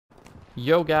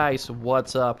Yo guys,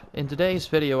 what's up? In today's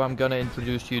video I'm gonna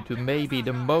introduce you to maybe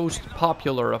the most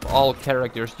popular of all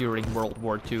characters during World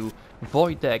War II,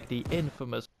 Wojtek, the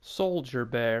infamous soldier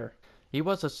bear. He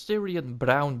was a Syrian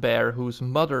brown bear whose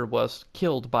mother was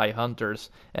killed by hunters,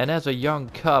 and as a young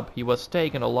cub he was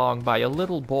taken along by a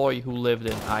little boy who lived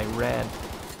in Iran.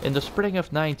 In the spring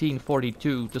of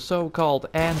 1942, the so-called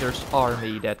Anders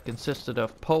Army, that consisted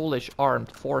of Polish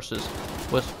armed forces,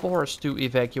 was forced to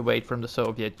evacuate from the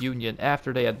Soviet Union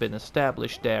after they had been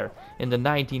established there in the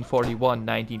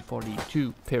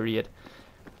 1941-1942 period.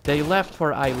 They left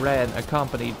for Iran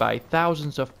accompanied by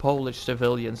thousands of Polish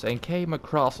civilians and came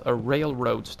across a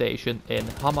railroad station in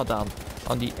Hamadan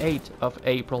on the 8th of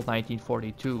April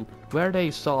 1942, where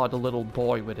they saw the little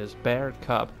boy with his bear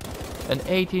cub. An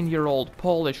 18-year-old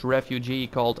Polish refugee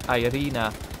called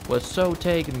Irina was so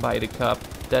taken by the cub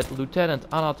that Lieutenant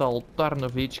Anatol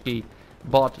Tarnowicki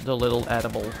bought the little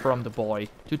animal from the boy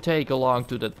to take along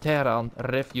to the Tehran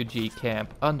refugee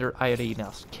camp under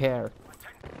Irina's care.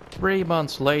 3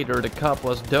 months later, the cub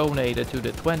was donated to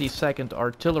the 22nd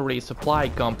Artillery Supply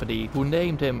Company, who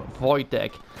named him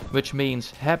Wojtek, which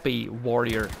means happy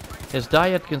warrior. His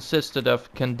diet consisted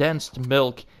of condensed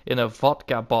milk in a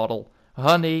vodka bottle,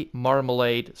 honey,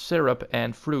 marmalade, syrup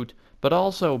and fruit, but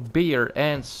also beer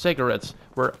and cigarettes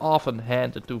were often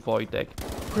handed to Wojtek.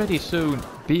 Pretty soon,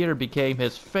 beer became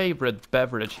his favorite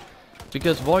beverage.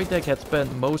 Because Wojtek had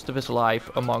spent most of his life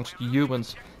amongst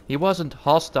humans, he wasn't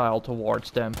hostile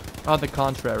towards them. On the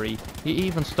contrary, he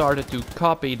even started to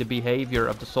copy the behavior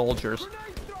of the soldiers.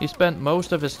 He spent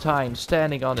most of his time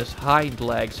standing on his hind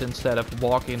legs instead of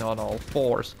walking on all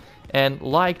fours, and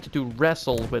liked to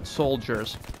wrestle with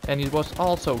soldiers, and he was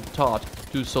also taught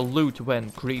to salute when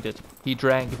greeted. He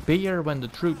drank beer when the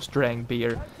troops drank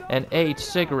beer, and ate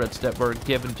cigarettes that were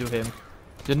given to him.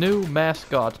 The new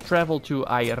mascot traveled to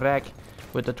Iraq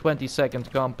with the 22nd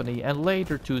Company and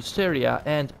later to Syria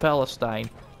and Palestine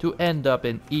to end up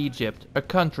in Egypt, a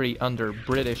country under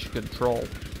British control.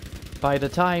 By the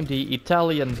time the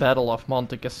Italian Battle of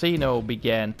Monte Cassino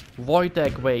began,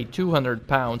 Wojtek weighed 200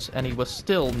 pounds and he was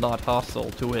still not hostile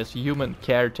to his human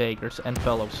caretakers and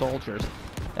fellow soldiers.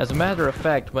 As a matter of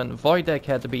fact, when Wojtek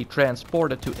had to be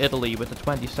transported to Italy with the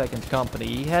 22nd Company,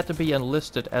 he had to be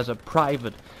enlisted as a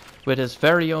private with his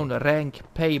very own rank,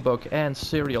 paybook and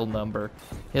serial number.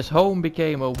 His home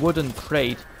became a wooden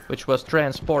crate which was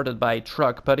transported by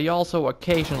truck, but he also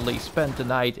occasionally spent the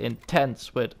night in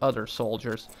tents with other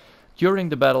soldiers. During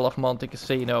the Battle of Monte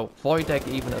Cassino, Wojtek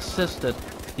even assisted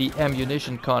the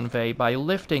ammunition convoy by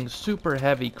lifting super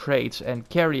heavy crates and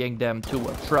carrying them to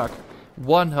a truck.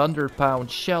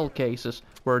 100-pound shell cases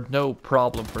were no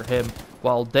problem for him,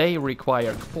 while they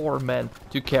required 4 men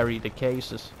to carry the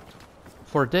cases.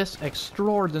 For this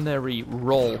extraordinary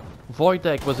role,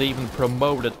 Wojtek was even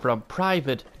promoted from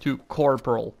private to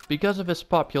corporal. Because of his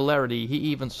popularity, he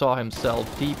even saw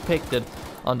himself depicted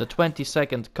on the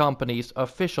 22nd Company's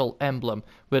official emblem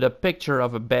with a picture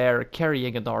of a bear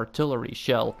carrying an artillery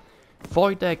shell.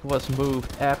 Wojtek was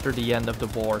moved after the end of the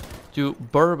war to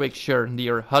Berwickshire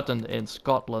near Hutton in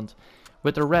Scotland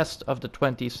with the rest of the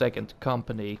 22nd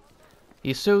Company.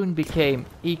 He soon became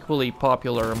equally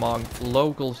popular among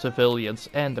local civilians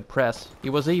and the press.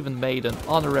 He was even made an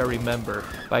honorary member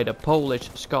by the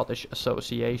Polish-Scottish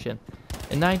Association.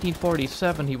 In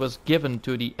 1947 he was given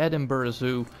to the Edinburgh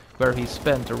Zoo, where he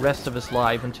spent the rest of his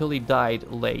life until he died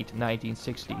late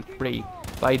 1963.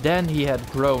 By then he had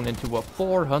grown into a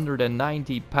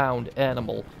 490-pound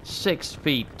animal, 6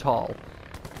 feet tall.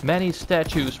 Many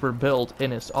statues were built in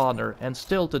his honor, and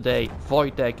still today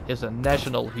Wojtek is a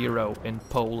national hero in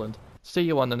Poland. See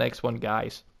you on the next one,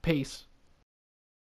 guys. Peace.